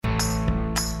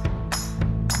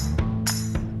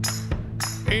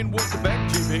And welcome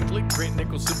back, Jay Binkley, Grant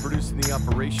Nicholson producing the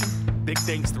operation. Big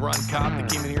thanks to Ron Cobb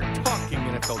that came in here talking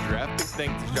NFL draft. Big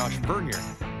thanks to Josh Bernier,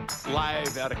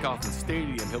 live out of Kauffman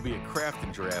Stadium. He'll be at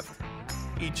Crafton Draft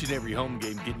each and every home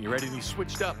game, getting you ready. And he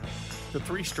switched up the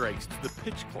 3 strikes to the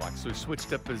pitch clock, so he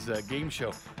switched up his game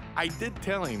show. I did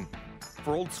tell him,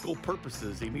 for old school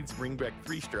purposes, he needs to bring back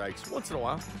 3 strikes once in a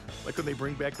while. Like when they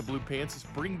bring back the Blue Pants,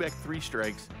 just bring back 3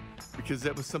 strikes, because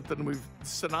that was something we've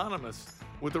synonymous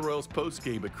with the Royals post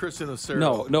game. But Chris Uno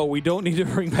Cero. No, we don't need to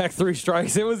bring back 3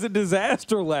 strikes. It was a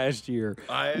disaster last year.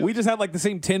 We just had like the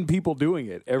same 10 people doing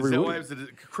it every week.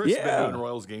 Chris has been doing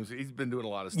Royals games. He's been doing a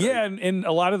lot of stuff. Yeah, and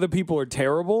a lot of the people are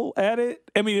terrible at it.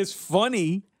 I mean, it's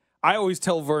funny. I always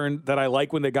tell Vern that I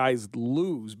like when the guys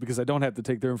lose because I don't have to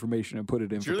take their information and put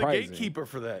it in for pricing. You're the gatekeeper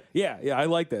for that. Yeah, I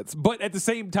like that. But at the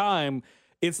same time,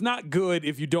 it's not good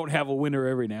if you don't have a winner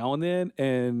every now and then.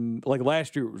 And like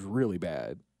last year, it was really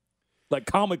bad. Like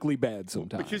comically bad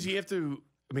sometimes. Because you have to,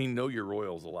 know your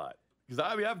Royals a lot. Because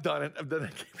I've done it. I've done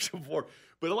that game show before.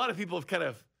 But a lot of people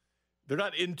have they're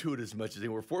not into it as much as they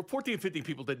were. 14, 15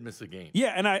 people didn't miss a game.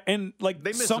 Yeah, and they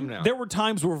miss them now. There were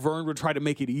times where Vern would try to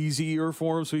make it easier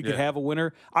for him so he could have a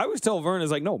winner. I always tell Vern,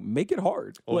 no, make it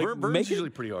hard. Well, Vern's usually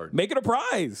pretty hard. Make it a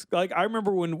prize. Like I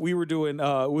remember when we were doing,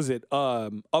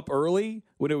 Up Early,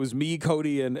 when it was me,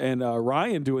 Cody, and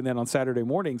Ryan doing that on Saturday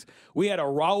mornings. We had a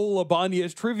Raul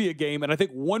Ibanez trivia game, and I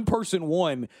think one person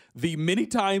won the many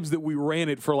times that we ran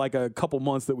it for like a couple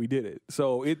months that we did it.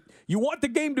 So you want the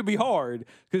game to be hard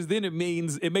because then it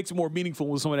makes it more meaningful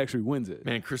when someone actually wins it.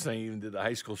 Man, Chris and I even did the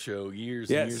high school show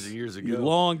years and years ago. A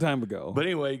long time ago. But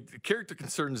anyway, character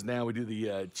concerns now. We do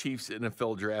the Chiefs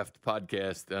NFL Draft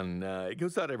podcast, and it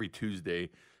goes out every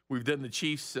Tuesday. We've done the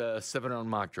Chiefs 7-round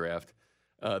mock draft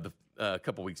a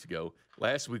couple weeks ago.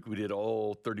 Last week we did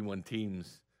all 31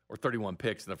 teams or 31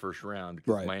 picks in the first round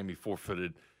because Miami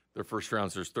forfeited their first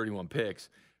round, so there's 31 picks.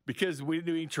 Because we didn't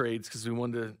do any trades because we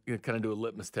wanted to kind of do a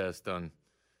litmus test on –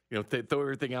 throw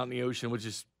everything out in the ocean. We'll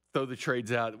just throw the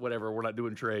trades out, whatever. We're not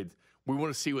doing trades. We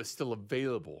want to see what's still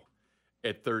available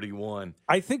at 31.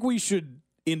 I think we should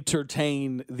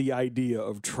entertain the idea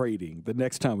of trading the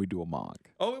next time we do a mock.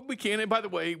 Oh, we can. And by the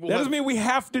way, that doesn't mean we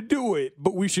have to do it,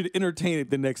 but we should entertain it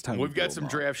the next time. We've got some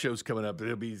draft shows coming up.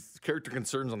 It'll be character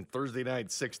concerns on Thursday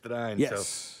night, 6 to 9. Yes.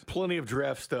 So plenty of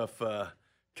draft stuff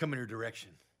coming your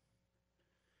direction.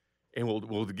 And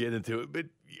we'll get into it. But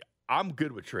I'm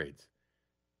good with trades.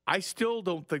 I still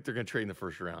don't think they're going to trade in the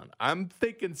first round. I'm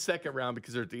thinking second round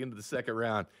because they're at the end of the second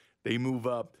round. They move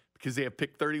up because they have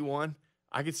pick 31.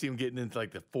 I could see them getting into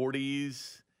like the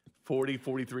 40s, 40,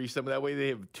 43, something that way. They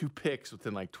have 2 picks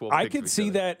within like 12 picks. I could see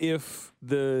that if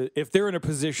they're in a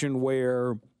position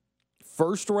where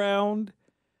first round,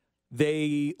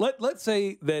 let's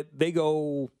say they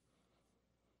go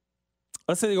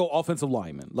offensive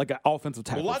lineman, like an offensive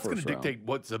tackle. Well, that's going to dictate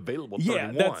what's available.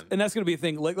 Yeah, that's going to be a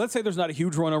thing. Like, let's say there's not a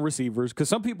huge run on receivers because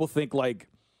some people think like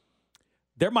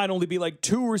there might only be like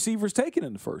 2 receivers taken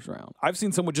in the first round. I've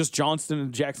seen someone just Johnston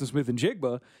and Jackson Smith and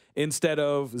Jigba instead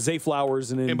of Zay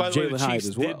Flowers and Jalen Hyatt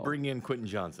as well. Did bring in Quentin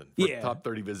Johnson for the top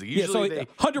 30 visit. Usually,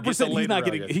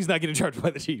 100% he's not getting charged by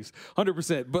the Chiefs.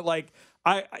 100%. But like,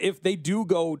 if they do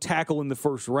go tackle in the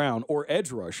first round or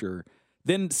edge rusher.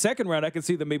 Then second round, I can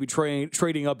see them maybe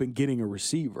trading up and getting a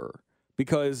receiver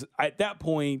because at that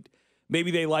point, maybe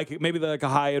they like a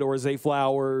Hyatt or a Zay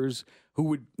Flowers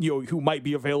who might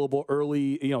be available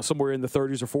early, somewhere in the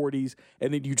 30s or 40s,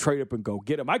 and then you trade up and go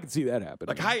get him. I could see that happen.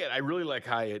 Like Hyatt, I really like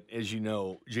Hyatt, as you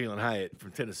know, Jalen Hyatt from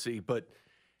Tennessee, but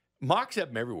mocks have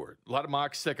him everywhere. A lot of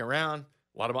mocks second round,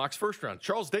 a lot of mocks first round.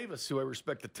 Charles Davis, who I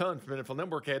respect a ton from NFL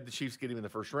Network, had the Chiefs get him in the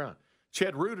first round.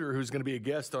 Chad Reuter, who's going to be a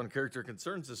guest on Character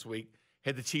Concerns this week,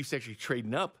 had the Chiefs actually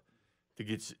trading up to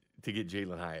get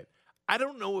Jalen Hyatt. I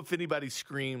don't know if anybody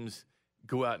screams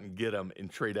go out and get him and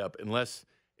trade up unless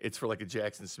it's for like a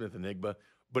Jackson Smith and Igba.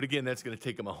 But again, that's going to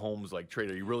take a Mahomes-like trade.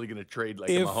 Are you really going to trade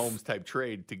like a Mahomes-type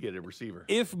trade to get a receiver?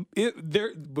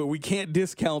 But we can't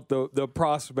discount the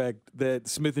prospect that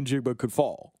Smith and Jigba could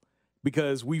fall.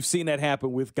 Because we've seen that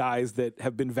happen with guys that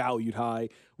have been valued high.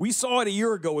 We saw it a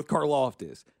year ago with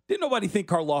Karlaftis. Didn't nobody think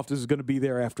Karlaftis was going to be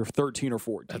there after 13 or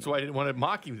 14? That's why I didn't want to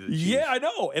mock him to the Chiefs. Yeah, I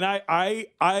know. And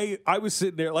I was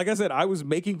sitting there, like I said, I was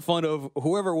making fun of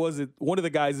whoever it was, one of the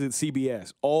guys at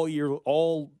CBS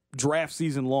all draft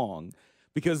season long,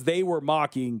 because they were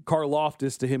mocking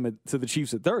Karlaftis to the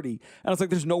Chiefs at 30. And I was like,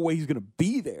 there's no way he's going to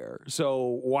be there.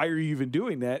 So why are you even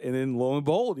doing that? And then lo and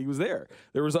behold, he was there.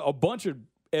 There was a bunch of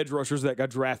edge rushers that got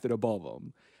drafted above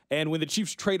him. And when the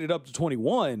Chiefs traded up to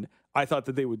 21, I thought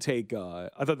that they would take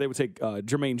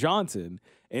Jermaine Johnson.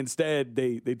 Instead,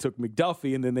 they took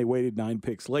McDuffie, and then they waited 9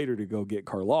 picks later to go get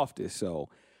Karlaftis. So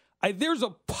there's a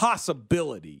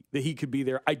possibility that he could be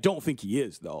there. I don't think he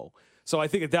is, though. So I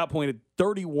think at that point, at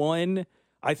 31,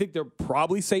 I think they're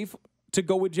probably safe to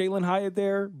go with Jalen Hyatt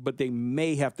there, but they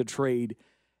may have to trade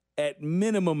at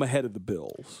minimum ahead of the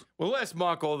Bills. Well, last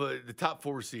mock, all the top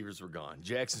 4 receivers were gone.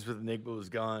 Jackson Smith-Njigba was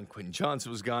gone. Quentin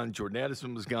Johnson was gone. Jordan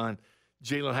Addison was gone.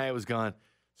 Jalen Hyatt was gone.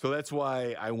 So that's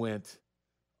why I went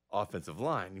offensive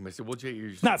line. You might say, well, Jay,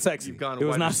 you're not sexy. You've gone it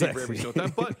was wide not receiver sexy. every single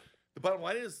time. But the bottom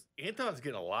line is Anton's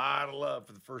getting a lot of love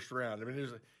for the first round. I mean,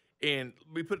 and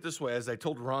let me put it this way, as I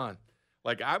told Ron,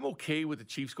 like, I'm okay with the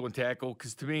Chiefs going tackle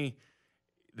because to me,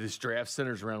 this draft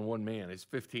centers around one man. It's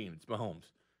 15. It's Mahomes.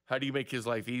 How do you make his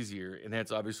life easier? And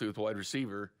that's obviously with wide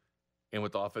receiver and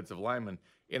with the offensive lineman.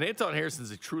 And Anton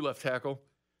Harrison's a true left tackle.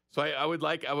 So I would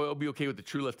be okay with the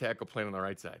true left tackle playing on the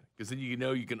right side. Because then you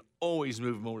know you can always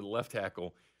move him over to the left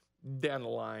tackle down the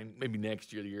line, maybe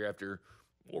next year, the year after,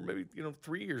 or maybe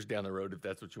 3 years down the road if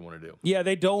that's what you want to do. Yeah,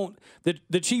 they don't.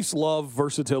 The Chiefs love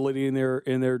versatility in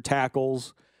their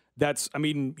tackles.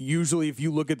 Usually if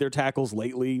you look at their tackles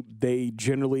lately, they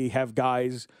generally have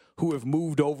guys who have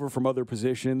moved over from other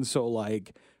positions. So,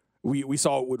 like, we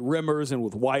saw it with Rimmers and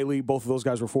with Wiley. Both of those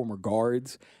guys were former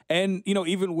guards. And,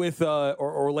 even with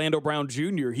Orlando Brown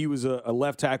Jr., he was a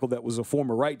left tackle that was a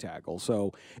former right tackle.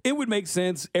 So it would make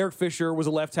sense. Eric Fisher was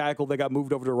a left tackle that got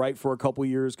moved over to right for a couple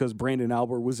years because Brandon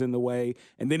Albert was in the way.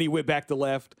 And then he went back to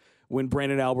left when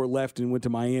Brandon Albert left and went to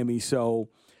Miami. So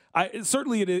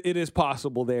certainly it is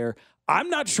possible there. I'm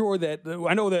not sure that –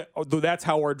 I know that that's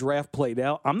how our draft played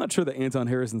out. I'm not sure that Anton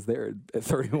Harrison's there at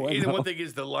 31. And one thing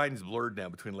is the line's blurred now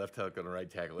between left tackle and right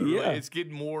tackle. It's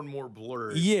getting more and more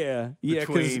blurred. Yeah.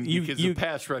 Because the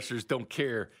pass rushers don't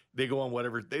care. They go on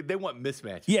whatever. They want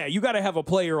mismatches. Yeah, you got to have a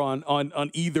player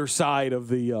on either side of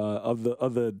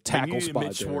the tackle spot.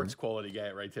 Mitch Schwartz quality guy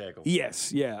at right tackle.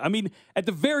 Yes, yeah. I mean, at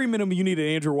the very minimum, you need an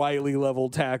Andrew Wiley level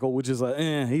tackle, which is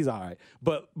he's all right,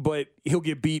 but he'll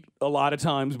get beat a lot of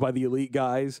times by the elite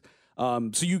guys.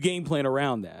 So you game plan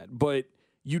around that, but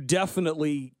you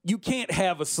can't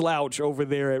have a slouch over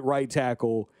there at right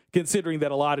tackle, considering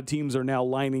that a lot of teams are now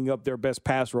lining up their best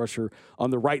pass rusher on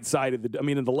the right side of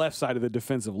in the left side of the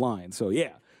defensive line. So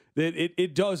yeah,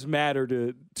 it does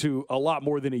matter to a lot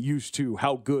more than it used to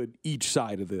how good each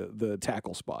side of the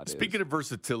tackle spot is. Speaking of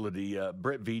versatility,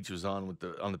 Brett Veach was on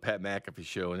the Pat McAfee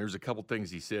show, and there's a couple things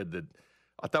he said that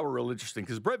I thought were real interesting.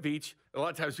 Because Brett Veach, a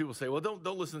lot of times people say, well,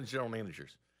 don't listen to general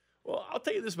managers. Well, I'll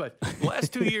tell you this much. The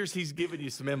last 2 years, he's given you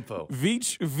some info.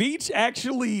 Veach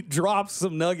actually drops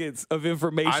some nuggets of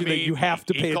information that you have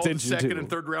to pay attention to. He called second and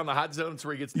third round the hot zone. That's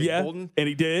where he gets Nick Bolton. And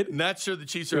he did. Not sure the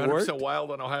Chiefs are 100% wild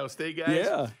on Ohio State guys.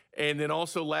 Yeah. And then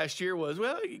also last year was,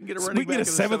 you can get a running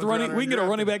back. We can get a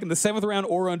running back in the 7th round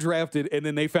or undrafted, and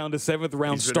then they found a 7th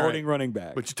round starting running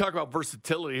back. But you talk about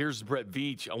versatility. Here's Brett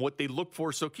Veach on what they look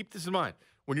for. So keep this in mind.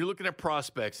 When you're looking at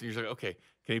prospects and you're like, okay,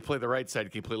 can he play the right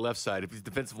side? Can he play left side? If he's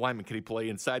defensive lineman, can he play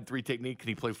inside 3 technique? Can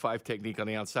he play 5 technique on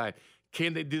the outside?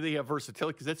 Do they have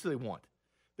versatility? Because that's what they want.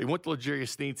 They want the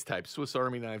L'Jarius Sneeds type, Swiss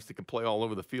Army knives that can play all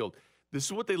over the field. This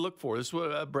is what they look for. This is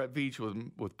what Brett Veach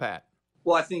with Pat.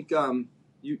 Well, I think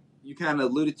you kind of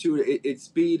alluded to it. It's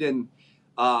speed and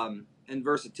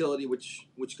versatility, which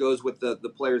goes with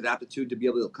the player's aptitude to be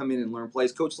able to come in and learn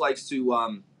plays. Coach likes to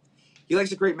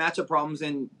create matchup problems,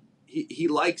 and he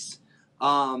likes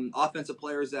offensive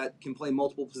players that can play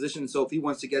multiple positions. So if he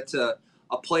wants to get to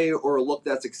a play or a look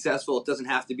that's successful, it doesn't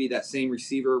have to be that same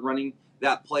receiver running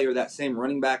that play or that same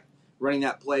running back running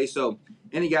that play. So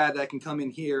any guy that can come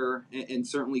in here, and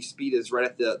certainly speed is right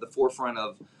at the forefront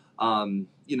of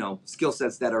skill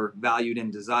sets that are valued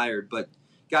and desired. But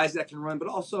guys that can run, but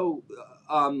also,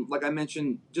 like I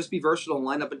mentioned, just be versatile and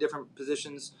line up in different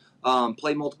positions,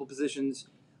 play multiple positions.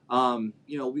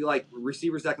 We like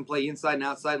receivers that can play inside and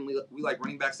outside, and we like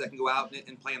running backs that can go out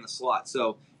and play in the slot.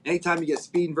 So anytime you get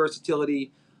speed and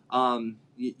versatility,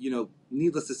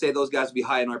 needless to say, those guys will be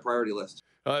high on our priority list.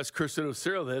 It's Chris Uno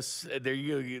Cero. There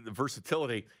you go, the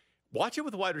versatility. Watch it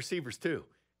with the wide receivers, too,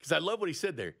 because I love what he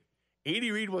said there. Andy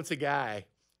Reid wants a guy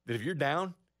that if you're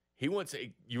down, you want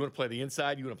to play the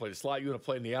inside, you want to play the slot, you want to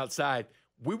play on the outside.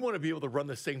 We want to be able to run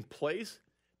the same plays.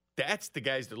 That's the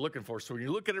guys they're looking for. So when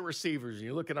you're looking at receivers and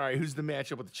you're looking, all right, who's the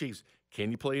matchup with the Chiefs?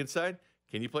 Can you play inside?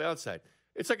 Can you play outside?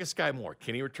 It's like a Sky Moore.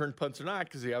 Can he return punts or not?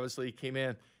 Because he obviously came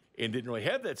in and didn't really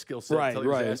have that skill set until he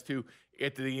was asked to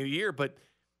at the end of the year. But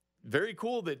very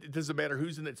cool that it doesn't matter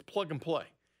who's in it. It's plug and play.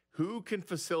 who can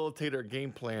facilitate our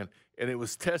game plan, and it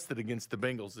was tested against the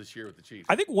Bengals this year with the Chiefs.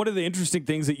 I think one of the interesting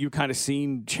things that you kind of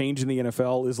seen change in the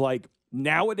NFL is like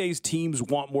nowadays teams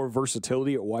want more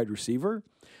versatility at wide receiver.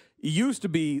 It used to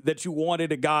be that you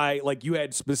wanted a guy, like you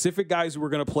had specific guys who were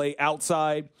going to play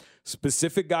outside,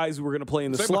 specific guys who were going to play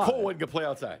in the slot. McCoy wasn't going to play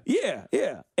outside.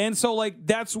 Yeah. And so like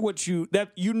that's what you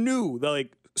knew that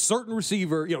like certain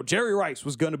receiver, Jerry Rice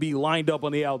was going to be lined up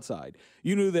on the outside.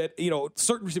 You knew that,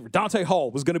 certain receiver, Dante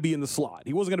Hall was going to be in the slot.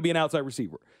 He wasn't going to be an outside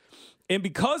receiver. And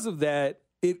because of that,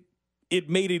 it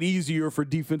made it easier for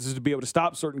defenses to be able to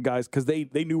stop certain guys because they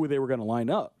knew where they were going to line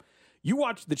up. You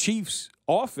watch the Chiefs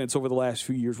offense over the last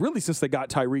few years, really since they got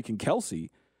Tyreek and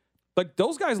Kelsey, like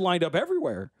those guys lined up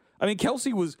everywhere. I mean,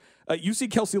 Kelsey was, you see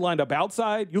Kelsey lined up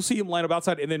outside, you'll see him line up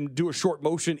outside and then do a short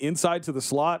motion inside to the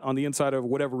slot on the inside of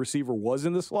whatever receiver was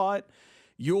in the slot.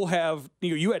 You'll have,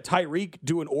 you had Tyreek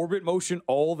do an orbit motion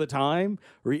all the time.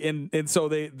 And so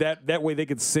that way they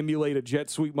could simulate a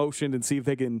jet sweep motion and see if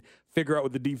they can figure out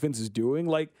what the defense is doing.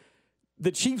 Like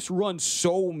the Chiefs run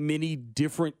so many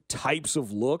different types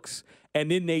of looks and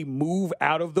then they move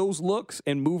out of those looks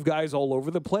and move guys all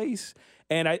over the place.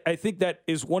 And I think that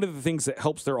is one of the things that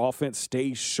helps their offense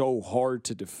stay so hard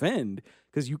to defend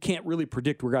because you can't really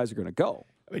predict where guys are going to go.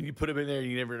 I mean, you put them in there,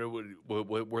 you never know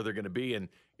where they're going to be. And,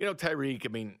 Tyreek, I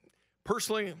mean,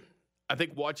 personally, I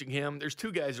think watching him, there's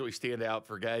two guys that really stand out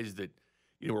for guys that,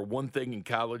 were one thing in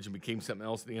college and became something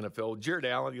else in the NFL. Jared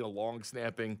Allen, long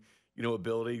snapping,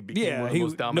 ability. Became one of the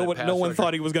most dominant pass no one rusher.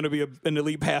 thought he was going to be an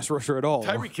elite pass rusher at all.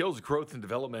 Tyreek Hill's growth and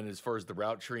development as far as the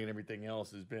route tree and everything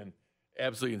else has been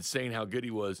absolutely insane how good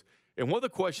he was. And one of the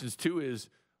questions, too, is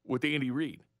with Andy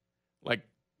Reid. Like,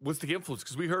 what's the influence?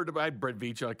 Because we heard about Brett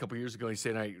Veach on a couple years ago. He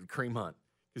said, Kareem Hunt.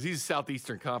 Because he's a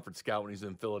Southeastern Conference scout when he's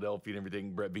in Philadelphia and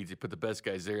everything. Brett Veach, he put the best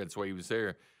guys there. That's why he was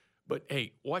there. But,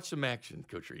 hey, watch some action,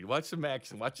 Coach Reid. Watch some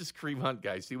action. Watch this Kareem Hunt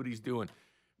guy. See what he's doing.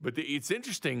 But it's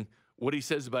interesting what he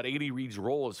says about Andy Reid's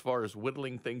role as far as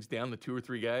whittling things down to 2 or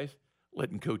 3 guys,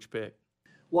 letting Coach pick.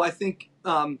 Well, I think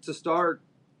to start,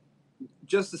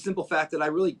 just the simple fact that I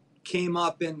really came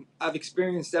up and I've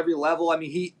experienced every level. I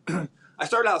mean, I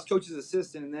started out as coach's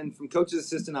assistant, and then from coach's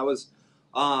assistant, I was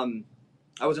an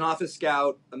office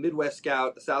scout, a Midwest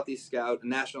scout, a Southeast scout, a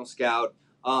national scout,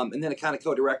 and then a kind of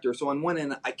co-director. So on one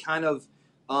end, I kind of,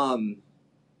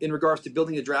 in regards to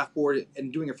building a draft board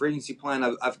and doing a free agency plan,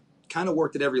 I've kind of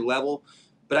worked at every level.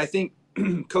 But I think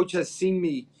Coach has seen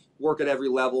me work at every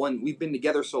level, and we've been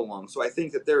together so long. So I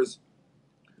think that there's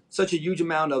such a huge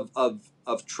amount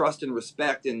of trust and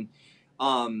respect. And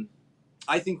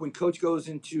I think when Coach goes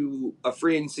into a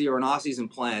free agency or an off-season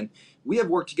plan, we have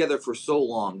worked together for so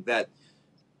long that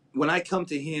when I come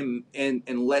to him and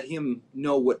let him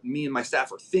know what me and my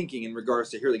staff are thinking in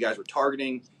regards to here are the guys we're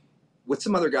targeting with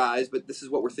some other guys, but this is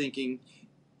what we're thinking,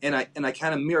 and I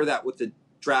kind of mirror that with the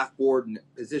draft board and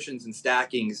positions and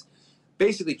stackings,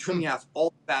 basically trimming off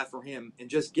all the fat for him and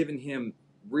just giving him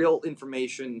real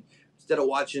information instead of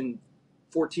watching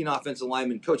 14 offensive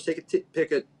linemen. Coach, take a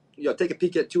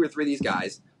peek at 2 or 3 of these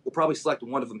guys. We'll probably select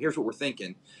one of them. Here's what we're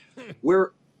thinking.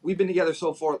 We've been together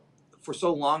for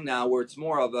so long now where it's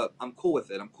more of a I'm cool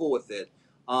with it.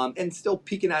 And still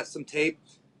peeking at some tape,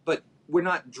 but we're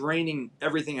not draining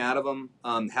everything out of him,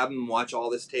 having him watch all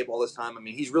this tape all this time. I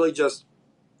mean, he's really just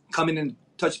coming in,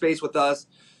 touch base with us,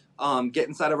 get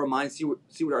inside of our minds, see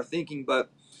what our thinking.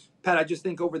 But Pat, I just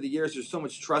think over the years there's so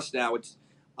much trust now.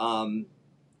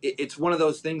 It's one of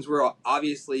those things where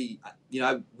obviously,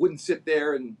 I wouldn't sit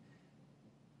there and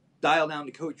dial down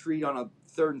to Coach Reid on a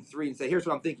 3rd and 3 and say, here's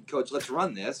what I'm thinking, Coach, let's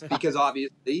run this. Because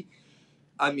obviously,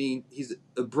 I mean, he's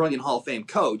a brilliant Hall of Fame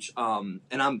coach. And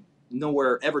I'm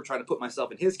nowhere ever trying to put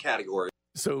myself in his category.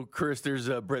 So, Chris, there's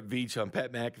Brett Veach on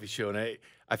Pat McAfee's show, and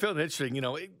I found it interesting.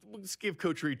 Let's give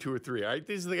Coach Reid 2 or 3. All right,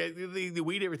 these are the guys, they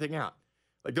weed everything out.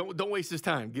 Like, don't waste his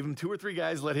time. Give him 2 or 3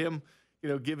 guys. Let him,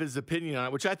 give his opinion on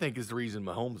it, which I think is the reason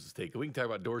Mahomes is taken. We can talk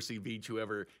about Dorsey, Veach,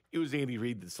 whoever. It was Andy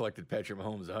Reid that selected Patrick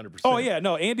Mahomes 100%. Oh yeah,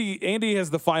 no, Andy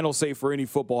has the final say for any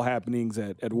football happenings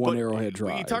at one Arrowhead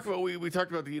Drive. We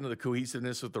talked about the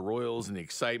cohesiveness with the Royals and the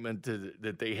excitement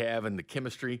that they have and the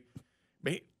chemistry.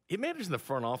 It matters in the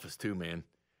front office too, man.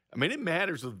 I mean, it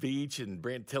matters with Veach and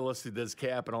Brant Tillis who does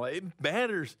cap and all that. It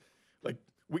matters. Like,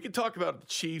 we can talk about the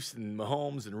Chiefs and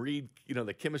Mahomes and Reid,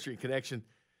 the chemistry and connection.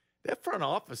 That front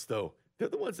office, though, they're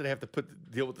the ones that have to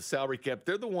deal with the salary cap.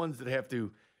 They're the ones that have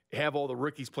to have all the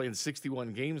rookies playing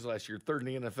 61 games last year, 3rd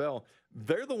in the NFL.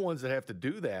 They're the ones that have to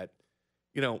do that.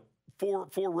 4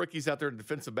 rookies out there in the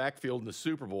defensive backfield in the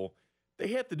Super Bowl. They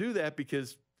have to do that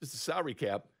because it's a salary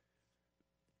cap.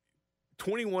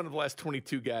 21 of the last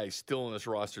 22 guys still on this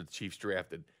roster the Chiefs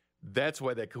drafted. That's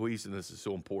why that cohesiveness is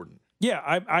so important. Yeah,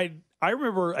 I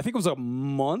remember, I think it was a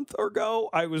month ago,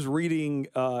 I was reading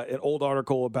an old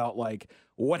article about like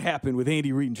what happened with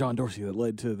Andy Reid and John Dorsey that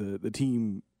led to the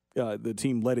team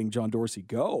letting John Dorsey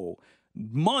go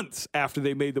months after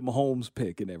they made the Mahomes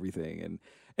pick and everything.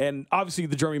 And obviously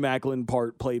the Jeremy Maclin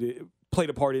part played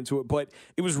a part into it, but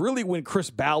it was really when Chris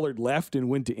Ballard left and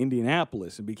went to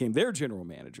Indianapolis and became their general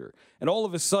manager. And all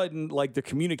of a sudden, like the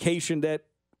communication that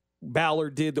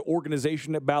Ballard did, the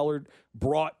organization that Ballard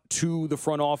brought to the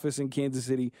front office in Kansas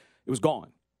City, it was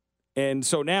gone. And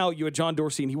so now you had John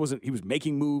Dorsey, and he was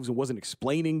making moves and wasn't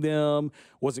explaining them,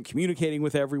 wasn't communicating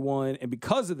with everyone. And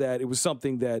because of that, it was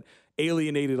something that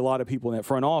alienated a lot of people in that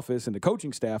front office and the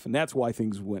coaching staff, and that's why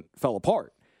things fell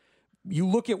apart. You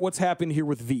look at what's happened here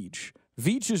with Veach.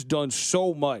 Veach has done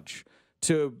so much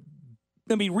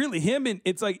really him and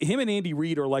Andy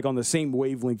Reid are like on the same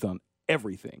wavelength on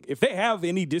everything. If they have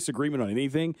any disagreement on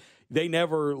anything, they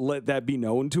never let that be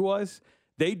known to us.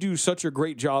 They do such a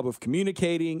great job of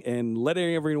communicating and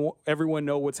letting everyone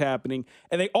know what's happening.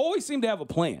 And they always seem to have a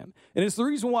plan. And it's the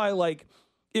reason why, like,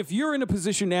 if you're in a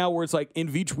position now where it's like, in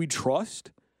Veach we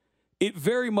trust, it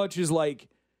very much is like,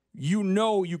 you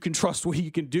can trust what he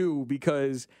can do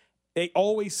because they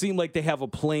always seem like they have a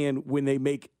plan when they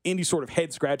make any sort of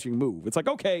head-scratching move. It's like,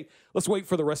 okay, let's wait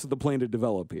for the rest of the plan to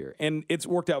develop here. And it's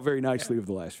worked out very nicely over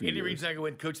the last few years. Andy Reid's not going to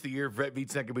win Coach of the Year. Brett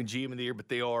Veach's not going to win GM of the Year, but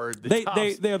they are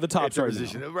tops. They are the tops right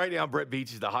now. Right now, Brett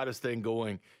Veach is the hottest thing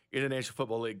going in the National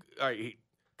Football League. All right,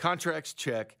 contracts,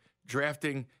 check.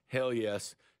 Drafting, hell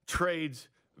yes. Trades,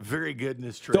 very good in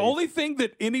his trade. The only thing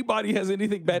that anybody has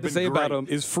anything bad to say about him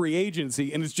is free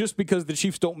agency, and it's just because the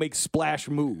Chiefs don't make splash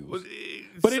moves. Well,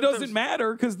 but it doesn't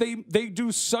matter because they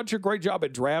do such a great job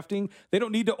at drafting. They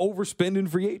don't need to overspend in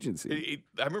free agency.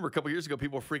 I remember a couple years ago,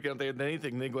 people were freaking out they hadn't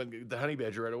anything, and they go and the honey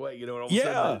badger right away. And all of a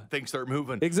sudden, things start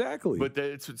moving. Exactly. But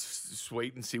it's just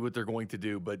wait and see what they're going to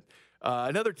do. But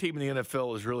another team in the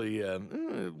NFL is really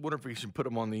wonder if we should put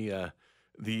them on the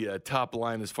top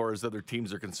line as far as other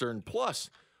teams are concerned. Plus,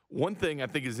 one thing I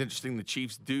think is interesting the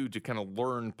Chiefs do to kind of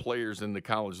learn players in the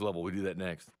college level. We do that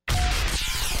next.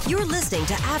 You're listening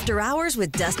to After Hours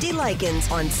with Dusty Likens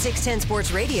on 610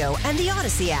 Sports Radio and the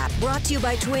Odyssey app. Brought to you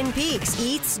by Twin Peaks.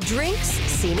 Eats, drinks,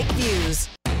 scenic views.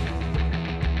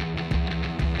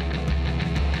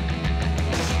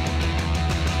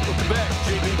 Welcome back.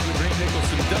 Bink with Ray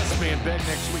Nicholson. Dustman back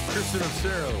next week. Chris Uno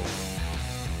Cero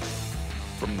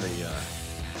from the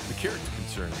character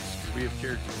concerns. We have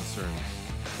character concerns.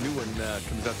 New one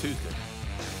comes out Tuesday.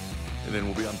 And then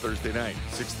we'll be on Thursday night,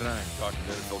 6 to 9, talking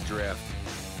the NFL draft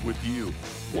with you.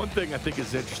 One thing I think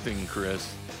is interesting,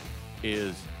 Chris,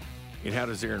 is how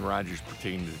does Aaron Rodgers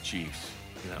pertain to the Chiefs?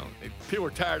 People are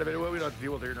tired of it. Well, we don't have to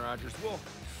deal with Aaron Rodgers. Well,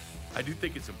 I do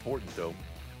think it's important, though.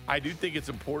 I do think it's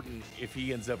important if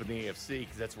he ends up in the AFC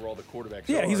because that's where all the quarterbacks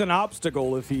are. Yeah, he's an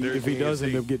obstacle if he does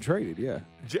end up get traded, yeah.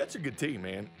 Jets are a good team,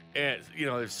 man. And,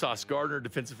 there's Sauce Gardner,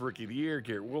 Defensive Rookie of the Year,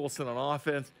 Garrett Wilson on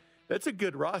offense. That's a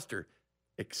good roster,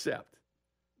 except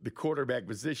the quarterback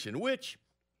position, which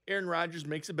Aaron Rodgers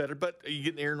makes it better. But are you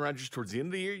getting Aaron Rodgers towards the end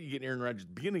of the year? You getting Aaron Rodgers at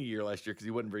the beginning of the year last year because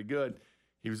he wasn't very good.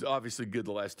 He was obviously good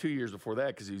the last 2 years before that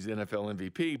because he was NFL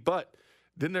MVP. But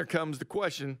then there comes the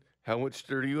question, how much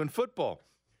are you in football?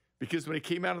 Because when he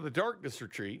came out of the darkness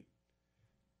retreat,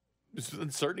 there's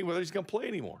uncertainty whether he's going to play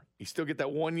anymore. You still get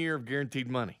that 1 year of guaranteed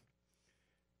money.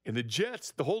 And the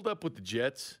Jets, the holdup with the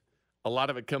Jets, a lot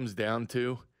of it comes down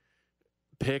to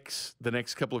picks the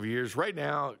next couple of years. Right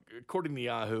now, according to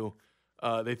Yahoo,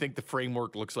 they think the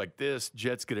framework looks like this.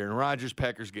 Jets get Aaron Rodgers.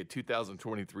 Packers get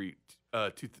 2023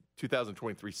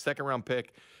 second-round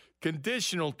pick.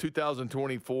 Conditional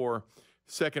 2024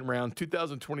 second round.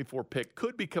 2024 pick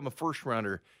could become a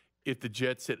first-rounder if the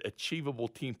Jets hit achievable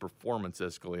team performance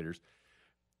escalators.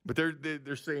 But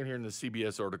they're saying here in the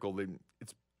CBS article, it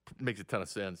makes a ton of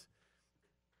sense.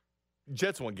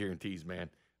 Jets want guarantees, man.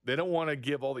 They don't want to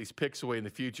give all these picks away in the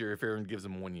future if Aaron gives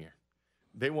them 1 year.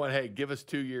 They want, hey, give us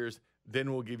 2 years,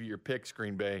 then we'll give you your picks,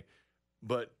 Green Bay.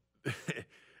 But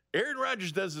Aaron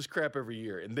Rodgers does this crap every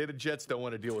year, and the Jets don't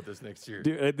want to deal with this next year.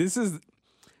 Dude,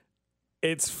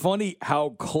 it's funny how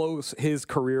close his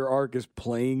career arc is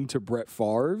playing to Brett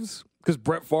Favre's. Because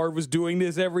Brett Favre was doing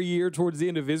this every year towards the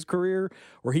end of his career,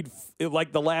 where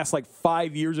the last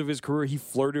 5 years of his career, he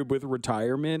flirted with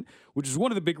retirement, which is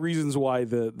one of the big reasons why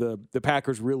the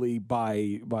Packers really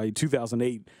by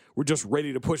 2008 were just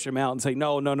ready to push him out and say,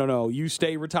 no, you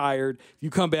stay retired.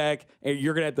 You come back and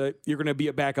you're gonna be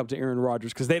a backup to Aaron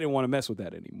Rodgers because they didn't want to mess with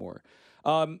that anymore.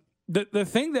 The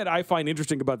thing that I find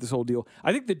interesting about this whole deal,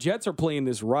 I think the Jets are playing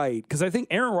this right because I think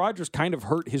Aaron Rodgers kind of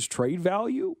hurt his trade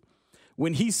value.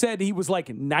 when he said he was like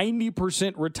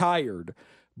 90% retired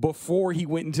before he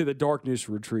went into the darkness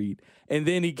retreat, and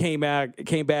then he came back,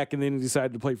 and then he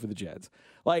decided to play for the Jets.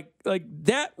 Like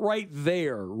that right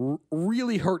there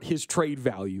really hurt his trade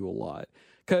value a lot.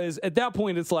 Because at that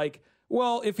point, it's like,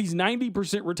 well, if he's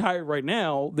 90% retired right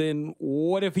now, then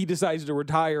what if he decides to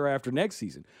retire after next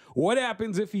season? What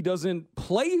happens if he doesn't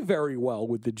play very well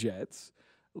with the Jets?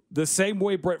 The same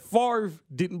way Brett Favre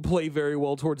didn't play very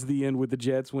well towards the end with the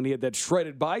Jets when he had that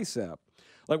shredded bicep.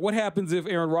 Like, what happens if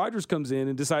Aaron Rodgers comes in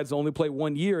and decides to only play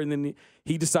 1 year, and then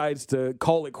he decides to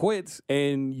call it quits,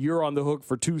 and you're on the hook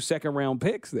for 2 second-round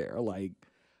picks there? Like,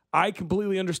 I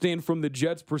completely understand from the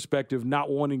Jets' perspective not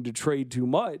wanting to trade too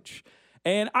much.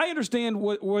 And I understand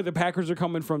where the Packers are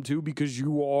coming from, too, because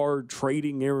you are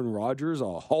trading Aaron Rodgers,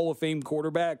 a Hall of Fame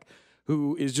quarterback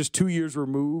who is just 2 years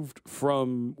removed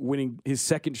from winning his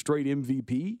second straight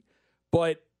MVP.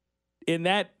 But in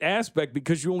that aspect,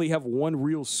 because you only have one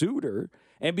real suitor,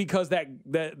 and because that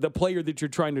the player that you're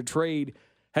trying to trade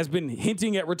has been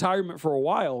hinting at retirement for a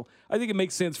while, I think it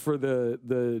makes sense for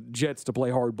the Jets to play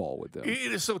hardball with them.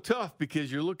 It is so tough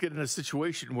because you're looking at a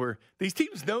situation where these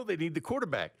teams know they need the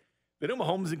quarterback. They know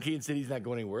Mahomes in Kansas City's not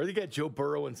going anywhere. They got Joe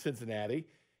Burrow in Cincinnati.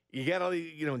 You got all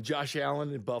the, Josh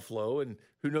Allen in Buffalo, and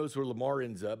who knows where Lamar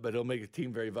ends up, but he'll make a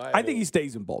team very viable. I think he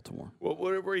stays in Baltimore. Well,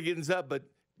 wherever he ends up, but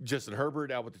Justin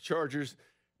Herbert out with the Chargers.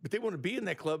 But they want to be in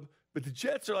that club. But the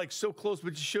Jets are like so close, but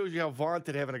it just shows you how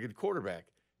vaunted having a good quarterback.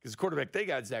 Because the quarterback they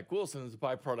got, Zach Wilson, is a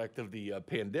byproduct of the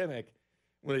pandemic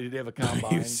when they didn't have a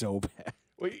combine. He's so bad.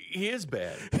 Well, he is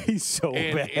bad. He's so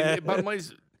bad. And bottom line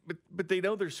is, but they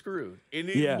know they're screwed. And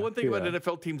one thing about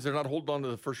NFL teams, they're not holding on to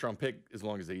the first-round pick as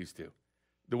long as they used to.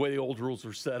 The way the old rules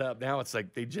were set up, now it's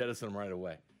like they jettison them right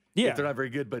away. Yeah. If they're not very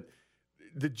good. But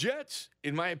the Jets,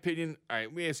 in my opinion, all right,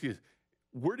 let me ask you this.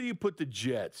 Where do you put the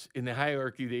Jets in the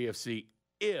hierarchy of the AFC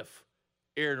if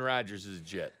Aaron Rodgers is a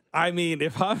Jet? I mean,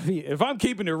 if I'm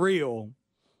keeping it real,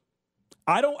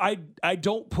 I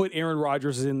don't put Aaron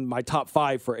Rodgers in my top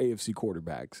 5 for AFC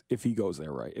quarterbacks if he goes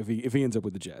there, right? If he ends up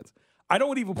with the Jets. I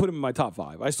don't even put him in my top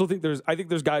 5. I think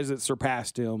there's guys that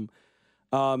surpassed him.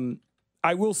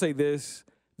 I will say this.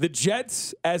 The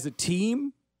Jets as a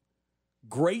team,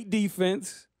 great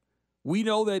defense. We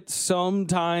know that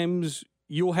sometimes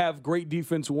you'll have great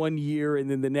defense 1 year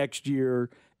and then the next year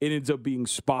it ends up being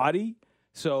spotty.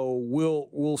 So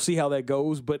we'll see how that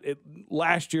goes. But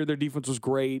last year their defense was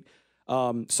great.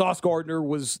 Sauce Gardner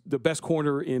was the best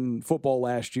corner in football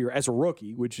last year as a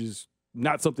rookie, which is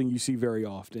not something you see very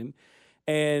often.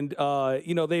 And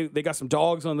they got some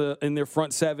dogs in their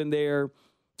front seven there.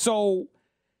 So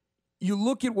you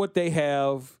look at what they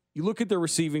have. You look at their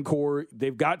receiving core.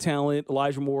 They've got talent.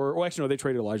 Elijah Moore. Well, actually, no, they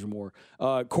traded Elijah Moore.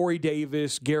 Corey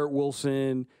Davis, Garrett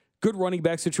Wilson. Good running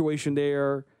back situation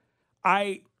there.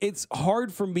 It's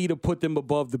hard for me to put them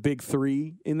above the big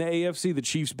 3 in the AFC, the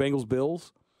Chiefs, Bengals,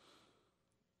 Bills.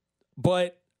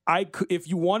 But if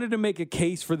you wanted to make a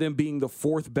case for them being the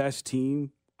 4th best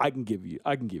team, I can give you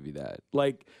that.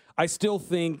 Like, I still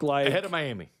think ahead of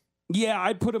Miami. Yeah,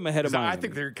 I'd put them ahead of Miami. I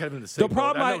think they're kind of in the same. The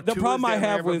problem I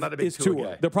have with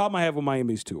Tua. The problem I have with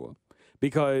Miami is Tua,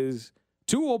 because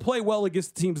Tua will play well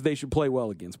against the teams they should play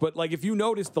well against. But like, if you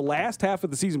notice, the last half of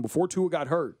the season before Tua got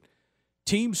hurt,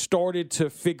 teams started to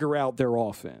figure out their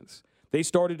offense. They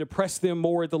started to press them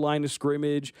more at the line of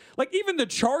scrimmage. Like, even the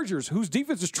Chargers, whose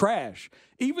defense is trash,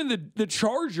 even the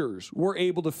Chargers were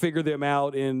able to figure them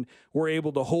out and were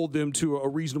able to hold them to a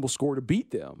reasonable score to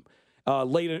beat them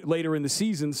later in the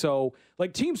season. So,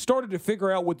 like, teams started to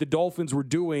figure out what the Dolphins were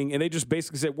doing, and they just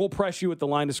basically said, we'll press you at the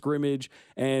line of scrimmage,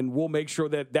 and we'll make sure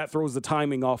that throws the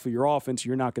timing off of your offense.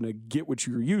 You're not going to get what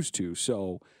you're used to.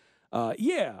 So,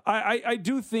 I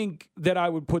do think that I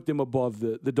would put them above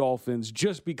the Dolphins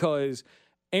just because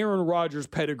Aaron Rodgers'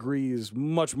 pedigree is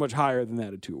much, much higher than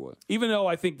that of Tua, even though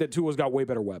I think that Tua's got way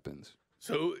better weapons.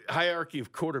 So, hierarchy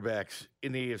of quarterbacks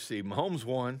in the AFC. Mahomes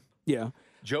 1. Yeah.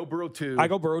 Joe Burrow 2. I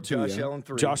go Burrow 2. Josh Allen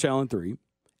 3. Josh Allen 3.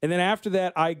 And then after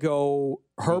that, I go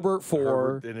Herbert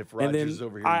 4. And if Rodgers is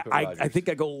over here, I think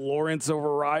I go Lawrence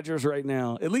over Rodgers right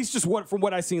now. At least just from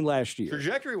what I seen last year.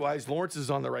 Trajectory-wise, Lawrence is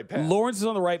on the right path. Lawrence is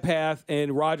on the right path,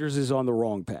 and Rodgers is on the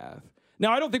wrong path.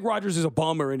 Now, I don't think Rodgers is a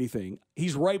bum or anything.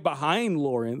 He's right behind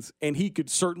Lawrence, and he could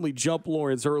certainly jump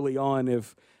Lawrence early on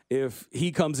if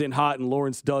he comes in hot and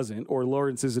Lawrence doesn't, or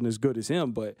Lawrence isn't as good as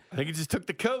him. But I think he just took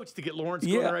the coach to get Lawrence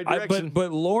going in the right direction.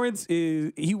 But Lawrence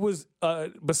was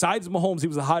besides Mahomes, he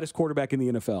was the hottest quarterback in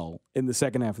the NFL in the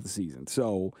second half of the season.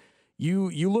 So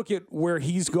you look at where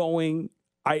he's going,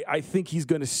 I think he's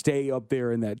going to stay up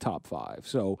there in that top 5.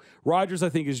 So Rodgers, I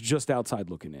think, is just outside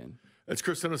looking in. That's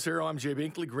Chris Uno Cero. I'm Jay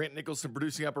Binkley, Grant Nicholson,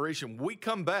 producing operation. We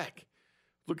come back.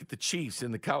 look at the Chiefs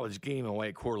in the college game and why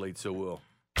it correlates so well.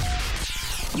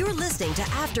 You're listening to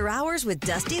After Hours with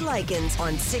Dusty Likens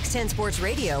on 610 Sports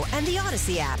Radio and the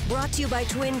Odyssey app. Brought to you by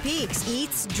Twin Peaks.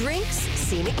 Eats, drinks,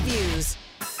 scenic views.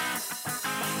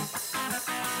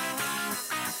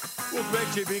 Welcome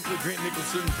back, Jay Binkley, Grant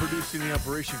Nicholson, producing the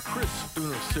operation. Chris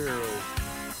Uno Cero.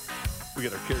 We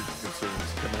got our character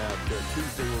concerns coming out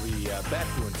Tuesday. We'll be back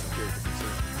doing some character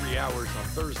concerns 3 hours on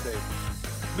Thursday.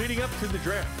 Leading up to the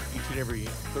draft each and every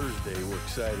Thursday. We're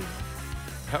excited.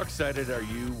 How excited are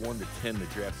you 1 to 10 the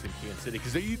draft's in Kansas City?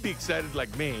 Because you'd be excited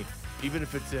like me, even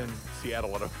if it's in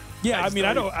Seattle. Yeah, I mean,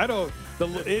 I don't.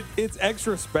 It's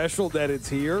extra special that it's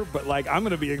here, but like I'm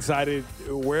going to be excited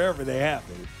wherever they have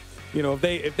it. You know,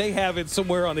 if they have it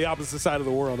somewhere on the opposite side of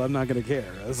the world, I'm not going to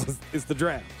care. It's the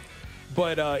draft.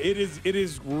 But it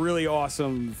is really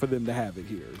awesome for them to have it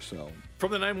here. So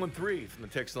from the 913, from the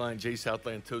text line, Jay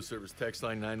Southland Tow Service text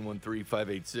line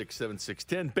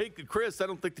 913-586-7610. Bink and Chris, I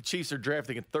don't think the Chiefs are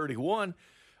drafting at 31.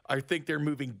 I think they're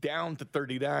moving down to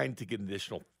 39 to get an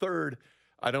additional third.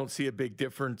 I don't see a big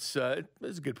difference.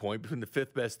 That's a good point between the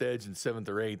fifth best edge and seventh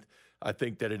or eighth. I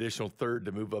think that additional third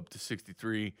to move up to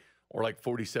 63 or like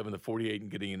 47 to 48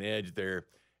 and getting an edge there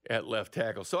at left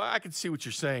tackle. So I can see what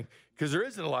you're saying because there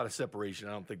isn't a lot of separation.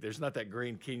 I don't think there's not that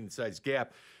Grand Canyon-sized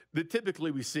gap that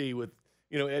typically we see with,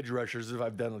 edge rushers. If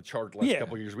I've done a chart the last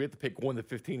couple of years, we have to pick 1 to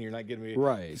 15. You're not getting me.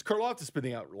 Right. It's Karlaftis been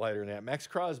the outlier in that. Max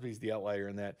Crosby's the outlier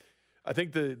in that. I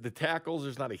think the tackles,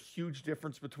 there's not a huge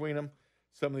difference between them.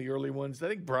 Some of the early ones. I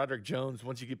think Broderick Jones,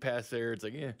 once you get past there, it's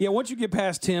like, yeah. Yeah, once you get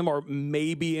past him or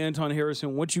maybe Anton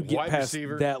Harrison, once you get Wide past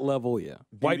receiver, that level, yeah.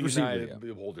 Wide receiver,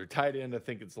 yeah. Older. Tight end, I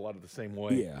think it's a lot of the same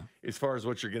way as far as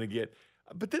what you're going to get.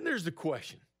 But then there's the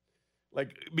question.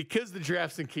 Like, because the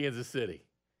draft's in Kansas City,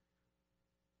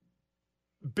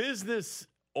 business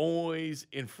always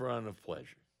in front of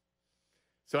pleasure.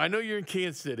 So I know you're in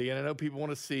Kansas City, and I know people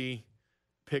want to see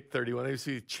pick 31. They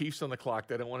see the Chiefs on the clock.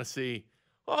 They don't want to see,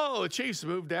 the Chiefs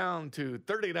moved down to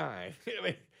 39. I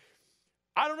mean,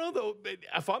 I don't know, though.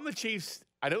 If I'm the Chiefs,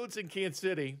 I know it's in Kansas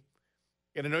City,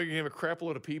 and I know you're going to have a crap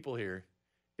load of people here.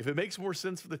 If it makes more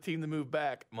sense for the team to move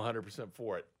back, I'm 100%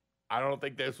 for it. I don't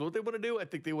think that's what they want to do. I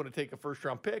think they want to take a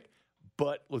first-round pick.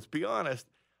 But let's be honest,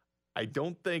 I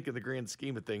don't think in the grand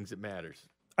scheme of things it matters.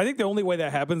 I think the only way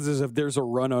that happens is if there's a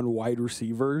run on wide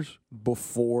receivers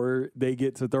before they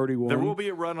get to 31. There will be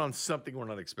a run on something we're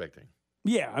not expecting.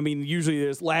 Yeah, I mean, usually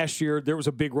there's last year there was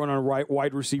a big run on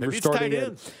wide receivers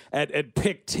starting at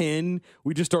pick 10.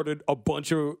 We just started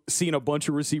seeing a bunch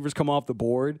of receivers come off the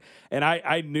board, and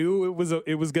I knew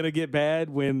it was going to get bad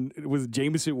when it was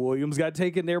Jameson Williams got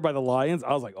taken there by the Lions.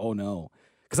 I was like, oh no,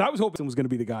 because I was hoping it was going to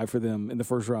be the guy for them in the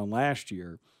first round last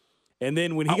year. And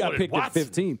then when he got picked at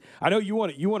 15, I know you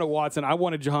wanted Watson. I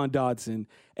wanted Jahan Dotson.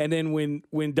 And then when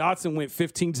Dotson went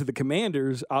 15 to the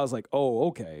Commanders, I was like, oh,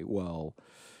 okay, well,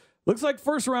 looks like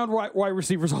first round wide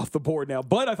receivers off the board now.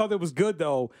 But I thought that was good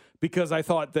though, because I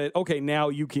thought that okay, now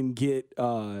you can get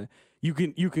you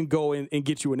can go in and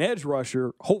get you an edge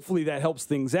rusher. Hopefully that helps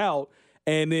things out.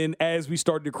 And then as we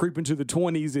started to creep into the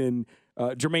 20s and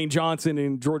Jermaine Johnson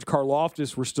and George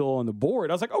Karlaftis were still on the board,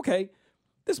 I was like, okay,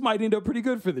 this might end up pretty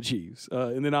good for the Chiefs.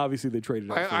 And then obviously they traded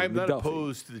up. I'm not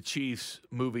opposed to the Chiefs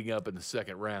moving up in the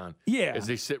second round. Yeah. As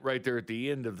they sit right there at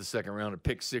the end of the second round at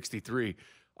pick 63.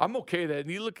 I'm okay with that. And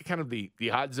you look at kind of the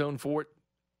hot zone for it.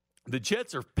 The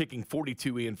Jets are picking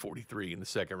 42 and 43 in the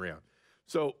second round.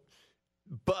 So,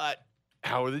 but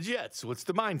how are the Jets? What's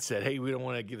the mindset? Hey, we don't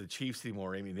want to give the Chiefs any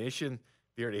more ammunition.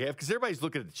 They already have. Because everybody's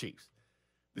looking at the Chiefs.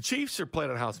 The Chiefs are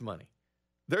playing on house money.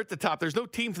 They're at the top. There's no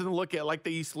team for them to look at like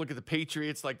they used to look at the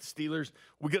Patriots, like the Steelers.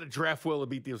 We got to draft well to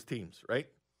beat those teams, right?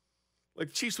 Like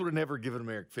the Chiefs would have never given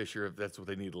Eric Fisher if that's what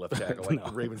they needed left tackle, like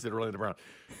the Ravens did early in the round.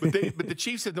 But the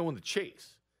Chiefs have no one to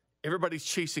chase. Everybody's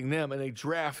chasing them, and they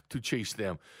draft to chase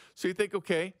them. So you think,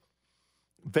 okay,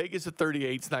 Vegas at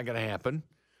 38 is not going to happen.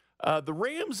 The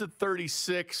Rams at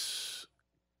 36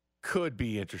 could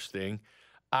be interesting.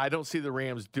 I don't see the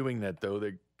Rams doing that, though,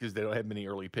 because they don't have many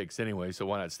early picks anyway, so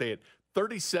why not stay at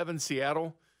 37,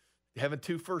 Seattle, having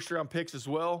 2 first-round picks as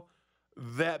well.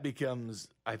 That becomes,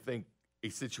 I think, a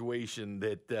situation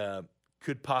that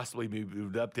could possibly be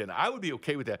moved up to. And I would be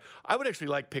okay with that. I would actually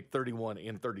like pick 31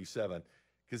 and 37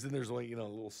 because then there's only a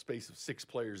little space of 6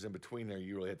 players in between there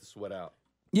you really have to sweat out.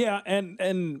 Yeah,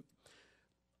 and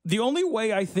the only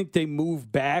way I think they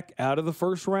move back out of the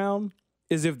first round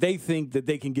is if they think that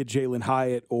they can get Jalen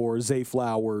Hyatt or Zay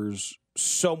Flowers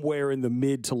somewhere in the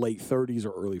mid to late 30s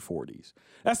or early 40s.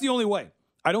 That's the only way.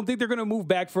 I don't think they're going to move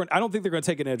back I don't think they're going to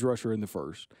take an edge rusher in the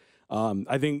first.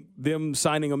 I think them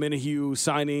signing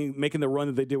Omenihu, making the run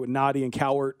that they did with Nadi and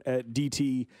Cowart at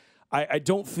DT, I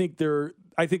don't think they're.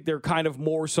 I think they're kind of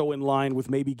more so in line with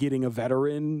maybe getting a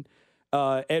veteran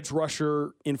edge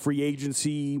rusher in free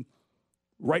agency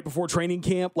right before training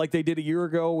camp, like they did a year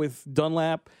ago with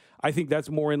Dunlap. I think that's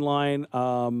more in line.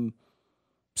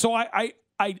 So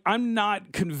I'm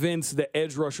not convinced that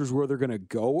edge rushers where they're going to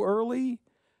go early.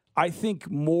 I think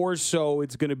more so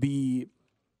it's going to be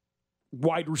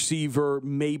wide receiver,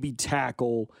 maybe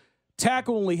tackle.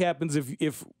 Tackle only happens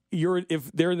if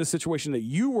they're in the situation that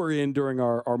you were in during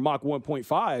our mock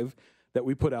 1.5 that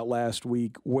we put out last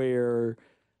week, where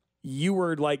you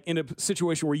were like in a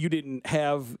situation where you didn't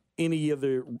have any of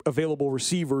the available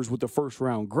receivers with the first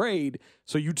round grade.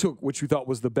 So you took what you thought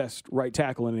was the best right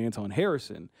tackle in Anton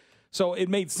Harrison. So it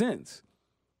made sense.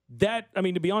 That, I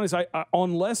mean, to be honest, I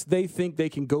unless they think they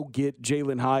can go get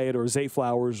Jalen Hyatt or Zay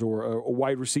Flowers or a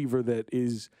wide receiver that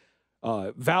is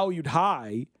valued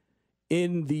high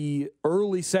in the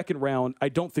early second round, I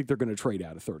don't think they're going to trade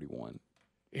out of 31.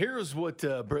 Here's what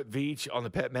Brett Veach on the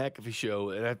Pat McAfee show,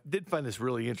 and I did find this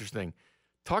really interesting,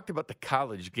 talked about the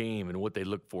college game and what they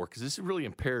look for, because this is really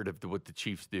imperative to what the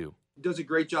Chiefs do. He does a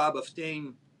great job of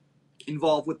staying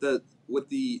involved with the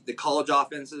college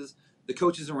offenses. The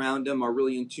coaches around him are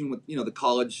really in tune with, the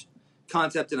college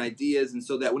concept and ideas, and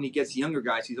so that when he gets younger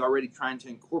guys, he's already trying to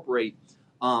incorporate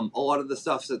a lot of the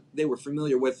stuff that they were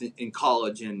familiar with in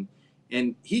college, and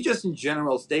he just in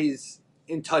general stays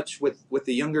in touch with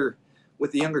the younger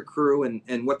crew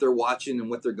and what they're watching and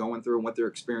what they're going through and what they're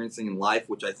experiencing in life,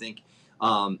 which I think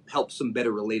helps them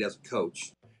better relate as a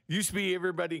coach. Used to be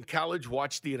everybody in college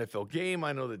watched the NFL game.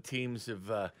 I know that teams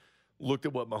have looked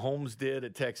at what Mahomes did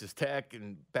at Texas Tech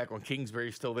and back when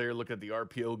Kingsbury's still there, look at the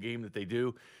RPO game that they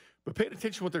do. But paying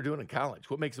attention to what they're doing in college,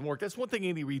 what makes them work. That's one thing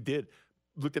Andy Reid did.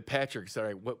 Looked at Patrick and said, all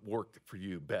right, what worked for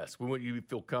you best? What you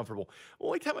feel comfortable? The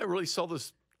only time I really saw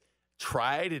this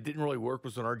tried, it didn't really work,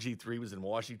 was when RG3 was in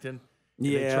Washington.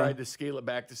 Yeah. They tried to scale it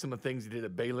back to some of the things he did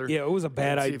at Baylor. Yeah, it was a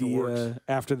bad idea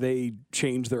after they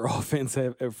changed their offense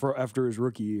after his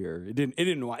rookie year. It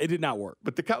did not work.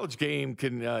 But the college game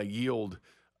can yield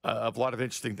a lot of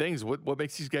interesting things. What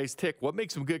makes these guys tick? What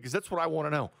makes them good? Because that's what I want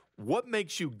to know. What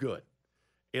makes you good?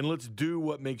 And let's do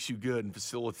what makes you good and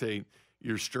facilitate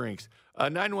your strengths.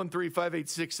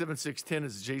 913-586-7610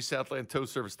 is the J Southland Tow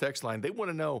Service text line. They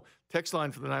want to know, text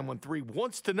line for the 913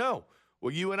 wants to know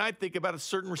what you and I think about a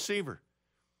certain receiver.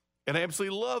 And I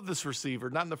absolutely love this receiver,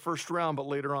 not in the first round, but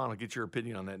later on. I'll get your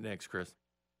opinion on that next, Chris.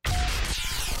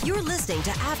 You're listening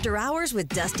to After Hours with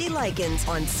Dusty Likens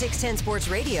on 610 Sports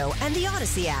Radio and the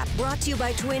Odyssey app. Brought to you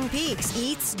by Twin Peaks.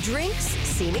 Eats, drinks,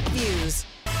 scenic views.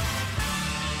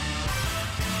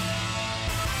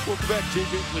 Welcome back, Jay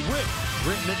Binkley with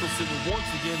Brent Nicholson, who once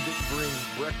again didn't bring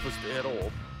breakfast at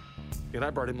all. And I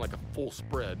brought him like a full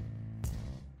spread.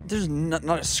 There's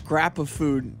not a scrap of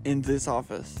food in this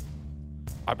office.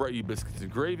 I brought you biscuits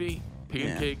and gravy,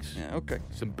 pancakes, Yeah, okay.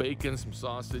 some bacon, some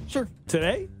sausage. Sure.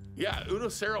 Today? Yeah, Uno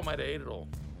Cero might have ate it all.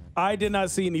 I did not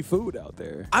see any food out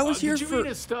there. I was here did you eat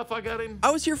his stuff I got him?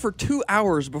 I was here for 2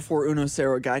 hours before Uno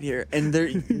Cero got here, and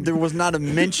there was not a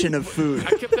mention of food.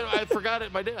 I forgot it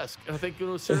at my desk. I think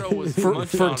Uno Cero was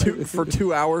for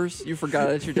 2 hours. You forgot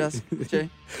it at your desk, Jay?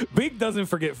 Bink doesn't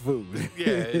forget food.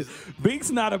 Yeah,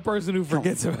 Bink's not a person who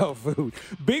forgets about food.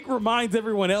 Bink reminds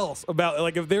everyone else about,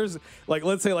 like, if there's, like,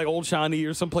 let's say, like, Old Shawnee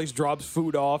or someplace drops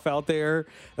food off out there,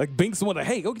 like, Bink's the one that,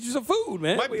 hey, go get you some food,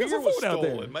 man. My We got beer some was food out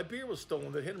there. stolen. My beer was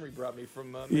stolen that Henry brought me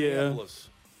from Minneapolis.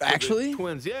 Actually? The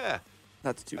Twins, yeah.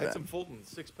 That's too I had bad. some Fulton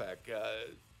six-pack.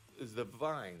 Is the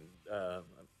Vine. I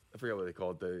forgot what they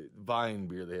call it. The Vine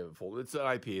beer they have at Fulton. It's an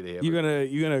IPA they have.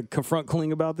 You gonna confront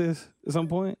Kling about this at some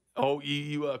point? Oh,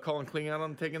 you calling Kling out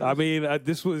on taking this? I mean,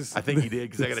 this was. I think he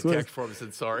did because I got a text from him that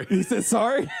said sorry. He said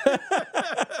sorry.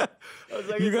 I was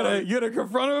like, you gonna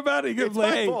confront him about it? It's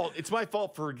my fault. It's my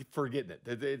fault for forgetting it.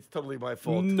 It's totally my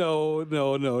fault. No,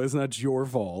 it's not your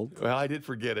fault. Well, I did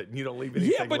forget it, and you don't leave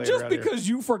anything. Yeah, but just because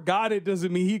you forgot it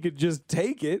doesn't mean he could just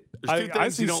take it. There's two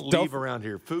things you don't stuff, leave around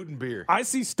here: food and beer. I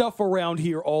see stuff around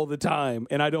here all the time,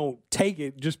 and I don't take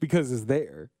it just because it's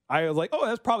there. I was like, oh,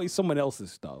 that's probably someone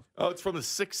else's stuff. Oh, it's from the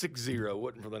 660. It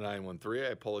wasn't from the 913. I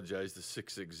apologize. The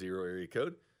 660 area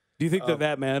code. Do you think they're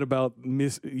that mad about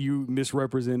you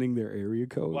misrepresenting their area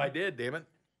code? Well, I did, damn it.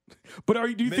 But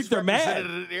do you think they're mad?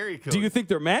 An area code. Do you think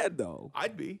they're mad though?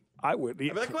 I'd be. I would. I'd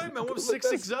be like, wait a minute, what was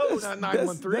 660, not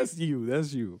 913?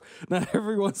 That's you. Not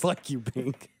everyone's like you,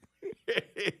 Bink.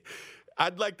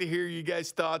 I'd like to hear you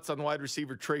guys' thoughts on wide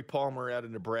receiver Trey Palmer out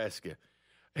of Nebraska.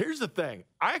 Here's the thing.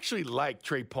 I actually like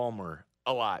Trey Palmer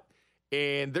a lot.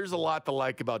 And there's a lot to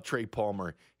like about Trey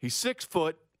Palmer. He's 6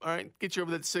 foot. All right, get you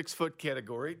over that 6-foot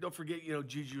category. Don't forget,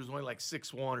 Juju was only like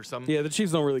 6'1" or something. Yeah, the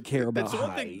Chiefs don't really care about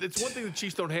height. That's one thing the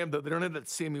Chiefs don't have, though. They don't have that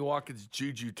Sammy Watkins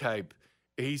Juju type.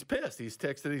 He's pissed. He's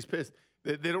texted. He's pissed.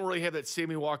 They don't really have that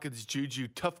Sammy Watkins Juju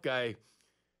tough guy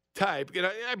type. And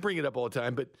I bring it up all the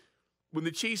time, but when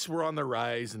the Chiefs were on the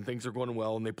rise and things are going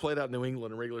well and they played out New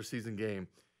England in a regular season game,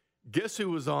 guess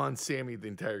who was on Sammy the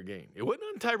entire game? It wasn't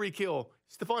on Tyreek Hill.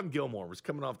 Stephon Gilmore was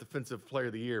coming off Defensive Player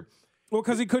of the Year. Well,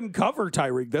 because he couldn't cover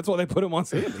Tyreek. That's why they put him on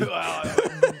Sammy.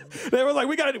 They were like,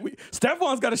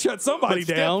 Stephon's got to shut somebody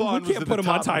down. We can't put him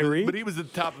on Tyreek. But he was at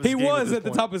the top of his game. He was at the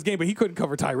top of his game, but he couldn't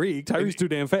cover Tyreek. Tyreek's too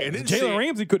damn fast. Jalen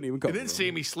Ramsey couldn't even cover him. And then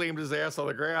Sammy slammed his ass on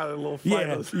the ground in a little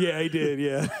fight. Yeah, he did,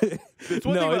 yeah. It's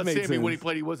one thing about Sammy when he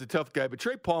played, he was a tough guy. But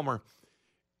Trey Palmer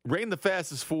ran the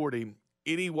fastest 40.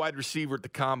 Any wide receiver at the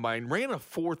combine ran a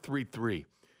 4.33.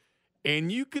 And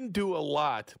you can do a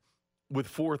lot with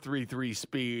 4.33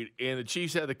 speed, and the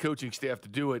Chiefs had the coaching staff to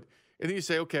do it. And then you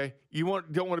say, okay,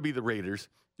 don't want to be the Raiders,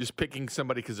 just picking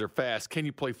somebody because they're fast. Can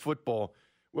you play football?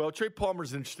 Well, Trey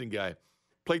Palmer's an interesting guy.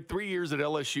 Played 3 years at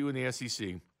LSU in the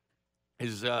SEC.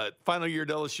 His final year at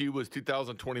LSU was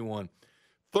 2021.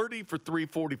 30 for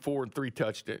 344 and 3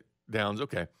 touchdowns.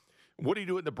 Okay. What did he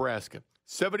do at Nebraska?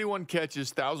 71 catches,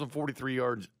 1,043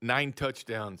 yards, 9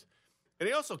 touchdowns. And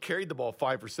he also carried the ball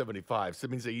 5 for 75. So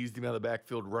that means they used him out of the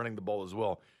backfield running the ball as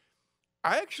well.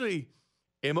 I actually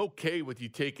am okay with you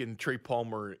taking Trey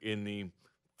Palmer in the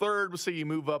third. We'll say you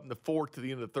move up in the fourth to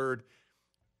the end of the third.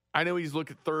 I know he's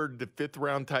looking third to fifth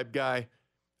round type guy.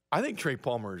 I think Trey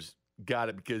Palmer's got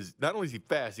it because not only is he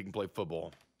fast, he can play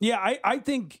football. Yeah, I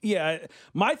think,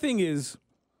 my thing is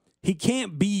he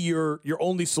can't be your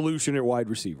only solution at wide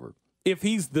receiver. If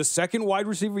he's the second wide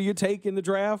receiver you take in the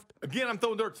draft. Again, I'm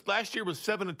throwing darts. Last year was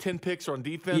 7 of 10 picks on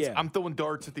defense. Yeah. I'm throwing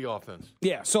darts at the offense.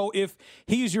 Yeah, so if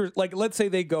he's your, let's say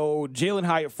they go Jalen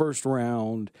Hyatt first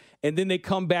round, and then they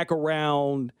come back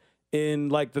around in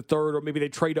the third, or maybe they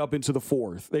trade up into the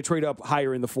fourth. They trade up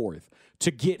higher in the fourth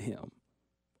to get him.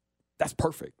 That's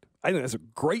perfect. I think that's a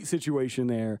great situation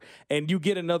there. And you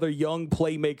get another young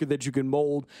playmaker that you can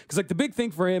mold. Because, the big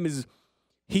thing for him is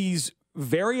he's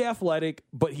very athletic,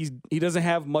 but he doesn't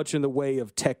have much in the way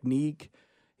of technique.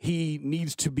 He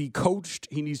needs to be coached.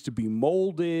 He needs to be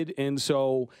molded. And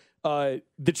so the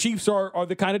Chiefs are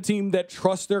the kind of team that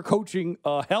trusts their coaching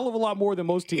a hell of a lot more than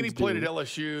most teams do. And he played at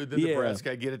LSU, then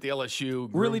Nebraska. I get at the LSU.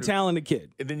 Really talented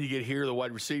kid. And then you get here, the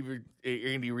wide receiver,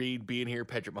 Andy Reid being here,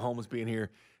 Patrick Mahomes being here.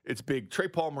 It's big. Trey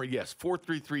Palmer, yes,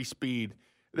 4.33 speed.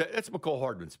 That's McCole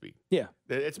Hardman speed. Yeah.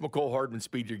 That's McCole Hardman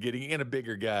speed you're getting, and a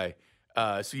bigger guy.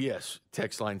 So, yes,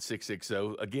 text line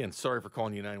 660. Again, sorry for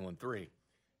calling you 913.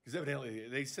 Because evidently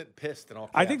they sent pissed and all.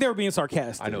 I think they were being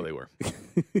sarcastic. I know they were. I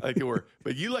think they were.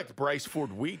 But you liked Bryce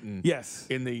Ford Wheaton. Yes.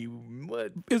 In the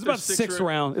what? It was about the sixth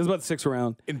round. It was about the sixth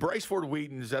round. And Bryce Ford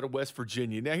Wheaton is out of West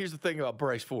Virginia. Now, here's the thing about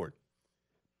Bryce Ford.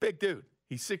 Big dude.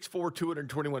 He's 6'4",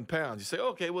 221 pounds. You say,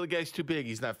 okay, well, the guy's too big.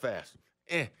 He's not fast.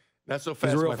 Not so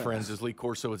fast, my friends, as Lee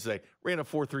Corso would say. Ran a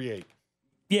 4.38.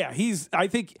 Yeah, I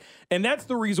think, and that's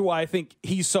the reason why I think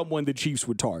he's someone the Chiefs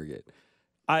would target.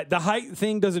 The height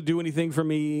thing doesn't do anything for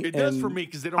me. It does for me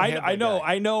because they don't have that guy.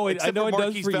 I know it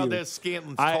does for you.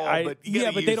 Valdez-Scantlin's tall, but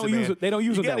they don't use it. They don't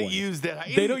use it that way. Use that.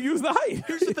 They don't use the height.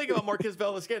 Here's the thing about Marquez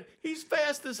Valdez-Scantling. He's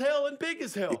fast as hell and big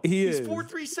as hell. He's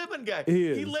 4.37 guy.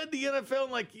 He led the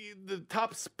NFL in the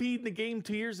top speed in the game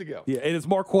 2 years ago. Yeah, and it's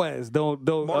Marquez. Don't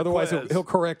otherwise he'll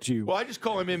correct you. Well, I just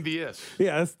call him MVS.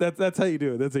 Yeah, that's how you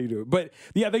do it. That's how you do it. But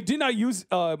yeah, they did not use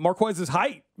Marquez's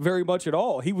height very much at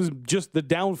all. He was just the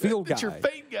downfield guy. That's your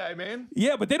fade guy, man.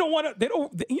 Yeah, but they don't want to. They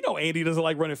don't. Andy doesn't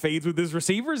like running fades with his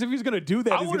receivers. If he's going to do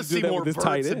that, I want to see more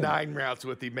verts and 9 routes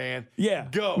with him, man. Yeah,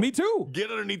 go. Me too. Get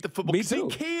underneath the football. Me too.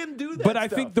 He can do that. But I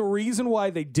think the reason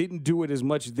why they didn't do it as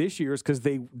much this year is because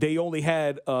they only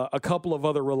had a couple of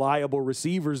other reliable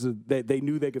receivers that they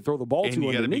knew they could throw the ball to. And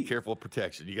you got to be underneath. careful of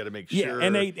protection. You got to make sure. Yeah,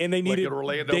 and they needed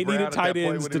tight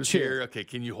ends to cheer. Okay,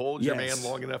 can you hold your man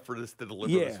long enough for this to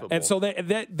deliver this football? And so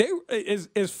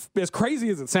as crazy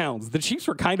as it sounds, the Chiefs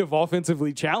were kind of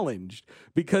offensively challenged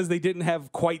because they didn't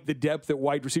have quite the depth at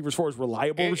wide receivers as far as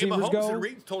reliable receivers Mahomes go. And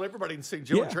Reid told everybody in St.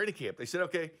 Joe in training camp, they said,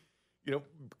 okay,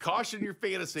 caution your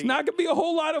fantasy. It's not going to be a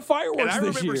whole lot of fireworks this year.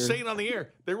 And I remember saying on the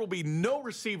air, there will be no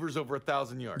receivers over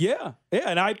 1,000 yards. Yeah,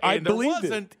 and I believed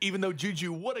there wasn't, even though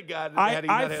Juju would have got it had he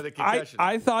not had a concussion.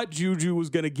 I thought Juju was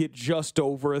going to get just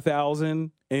over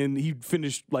 1,000, and he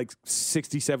finished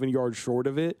 67 yards short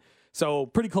of it. So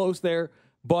pretty close there.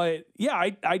 But, yeah,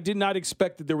 I did not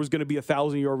expect that there was going to be a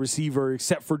 1,000-yard receiver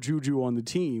except for Juju on the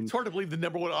team. It's hard to believe the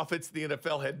number one offense in the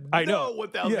NFL had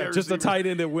 1,000 just a tight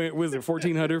end that went, was it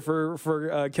 1,400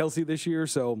 for Kelsey this year?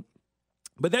 So,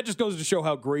 But that just goes to show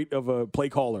how great of a play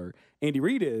caller Andy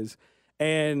Reid is.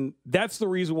 And that's the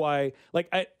reason why,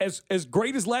 like, as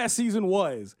great as last season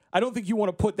was, I don't think you want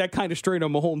to put that kind of strain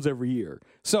on Mahomes every year.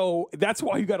 So that's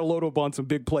why you got to load up on some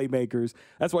big playmakers.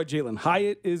 That's why Jalen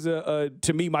Hyatt is,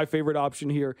 to me, my favorite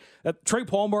option here. Trey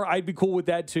Palmer, I'd be cool with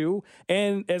that too.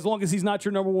 And as long as he's not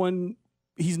your number one,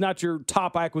 he's not your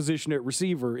top acquisition at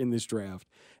receiver in this draft.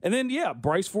 And then, yeah,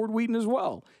 Bryce Ford-Wheaton as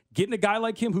well. Getting a guy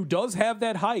like him who does have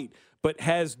that height, but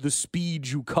has the speed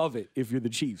you covet if you're the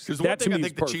Chiefs. Because one thing I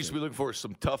think the Chiefs will be looking for is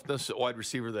some toughness at wide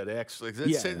receiver that acts. Like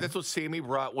that's what Sammy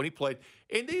brought when he played.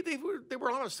 And they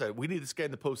were honest that we need this guy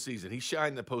in the postseason. He shined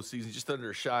in the postseason, just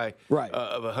under a shy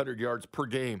of 100 yards per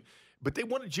game. But they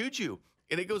wanted Juju.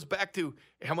 And it goes back to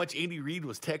how much Andy Reid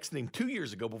was texting him 2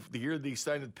 years ago, before the year that he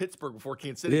signed in Pittsburgh before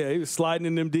Kansas City. Yeah, he was sliding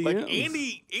in them DMs. Like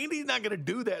Andy's not going to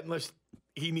do that unless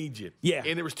he needs you. Yeah.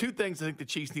 And there was two things I think the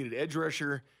Chiefs needed: edge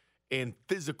rusher and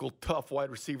physical, tough wide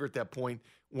receiver at that point.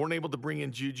 Weren't able to bring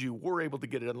in Juju. Were able to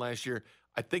get it done last year.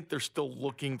 I think they're still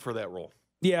looking for that role.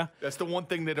 Yeah. That's the one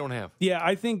thing they don't have. Yeah,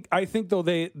 I think though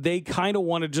they kind of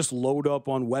want to just load up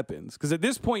on weapons. Because at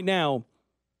this point now,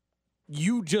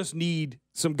 you just need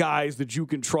some guys that you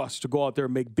can trust to go out there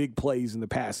and make big plays in the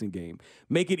passing game.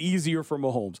 Make it easier for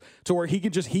Mahomes to where he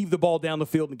can just heave the ball down the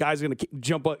field and the guy's going to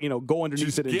jump up, go underneath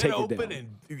just it and take it down. Get open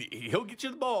and he'll get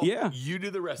you the ball. Yeah. You do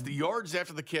the rest. The yards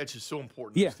after the catch is so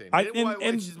important. Yeah.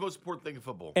 It's the most important thing in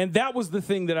football. And that was the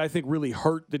thing that I think really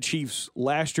hurt the Chiefs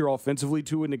last year offensively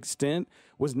to an extent,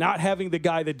 was not having the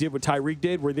guy that did what Tyreek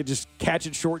did, where they just catch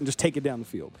it short and just take it down the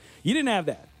field. You didn't have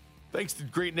that. Thanks to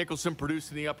Grant Nicholson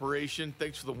producing the operation.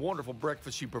 Thanks for the wonderful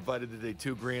breakfast you provided today,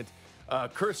 too, Grant.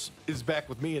 Chris is back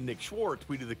with me and Nick Schwartz.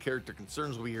 We do the Character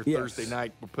Concerns. We'll be here Thursday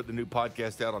night. We'll put the new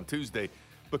podcast out on Tuesday.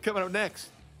 But coming up next,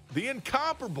 the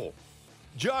incomparable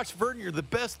Josh Vernier, the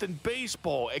best in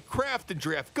baseball at Craft and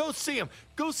Draft. Go see him.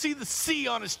 Go see the C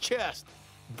on his chest.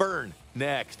 Vern,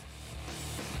 next.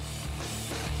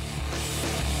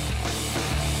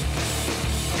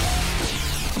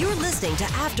 You're listening to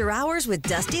After Hours with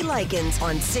Dusty Likens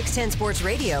on 610 Sports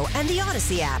Radio and the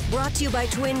Odyssey app. Brought to you by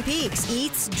Twin Peaks.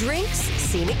 Eats, drinks,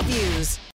 scenic views.